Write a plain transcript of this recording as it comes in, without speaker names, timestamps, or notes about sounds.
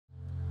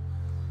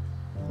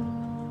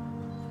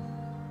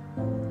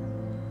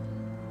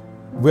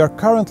We are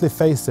currently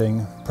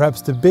facing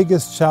perhaps the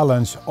biggest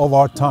challenge of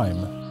our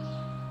time: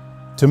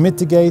 to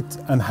mitigate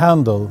and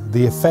handle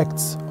the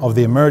effects of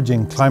the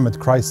emerging climate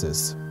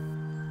crisis.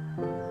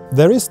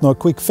 There is no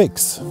quick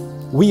fix.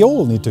 We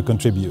all need to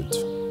contribute.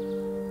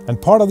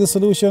 And part of the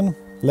solution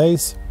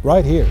lays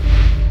right here.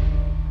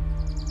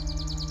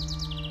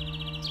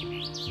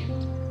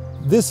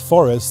 This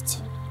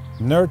forest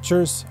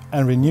nurtures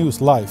and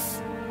renews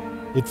life.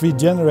 It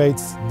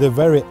regenerates the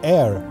very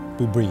air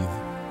we breathe.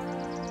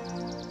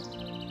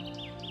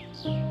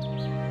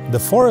 The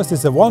forest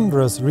is a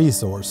wondrous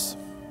resource.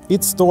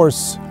 It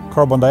stores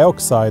carbon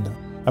dioxide,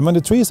 and when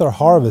the trees are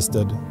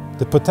harvested,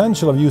 the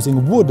potential of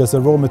using wood as a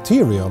raw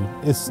material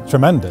is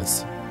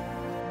tremendous.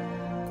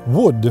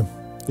 Wood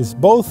is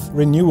both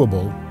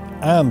renewable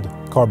and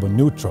carbon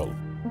neutral.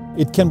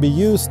 It can be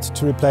used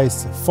to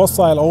replace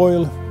fossil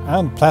oil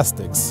and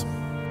plastics.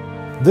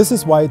 This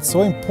is why it's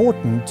so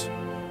important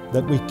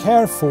that we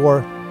care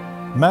for,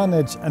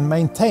 manage and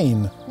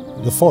maintain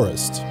the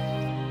forest.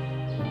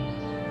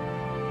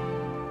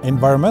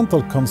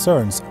 Environmental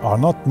concerns are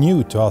not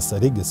new to us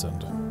at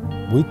Iggesund.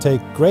 We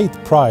take great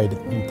pride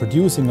in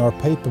producing our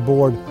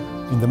paperboard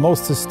in the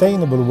most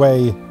sustainable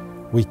way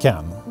we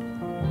can.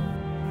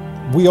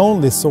 We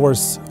only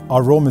source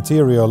our raw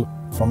material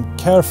from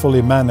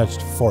carefully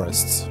managed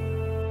forests.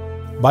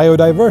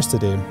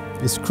 Biodiversity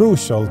is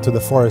crucial to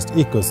the forest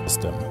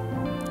ecosystem.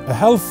 A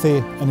healthy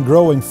and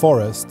growing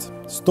forest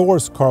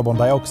stores carbon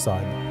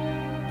dioxide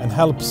and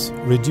helps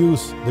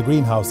reduce the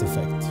greenhouse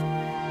effect.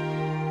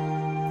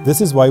 This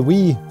is why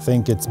we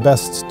think it's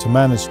best to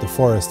manage the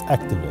forest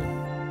actively.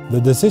 The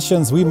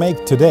decisions we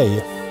make today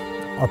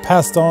are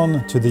passed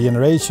on to the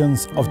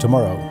generations of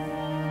tomorrow.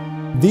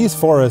 These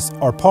forests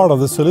are part of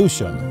the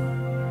solution.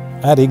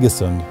 At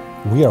Iggesund,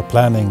 we are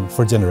planning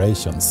for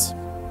generations.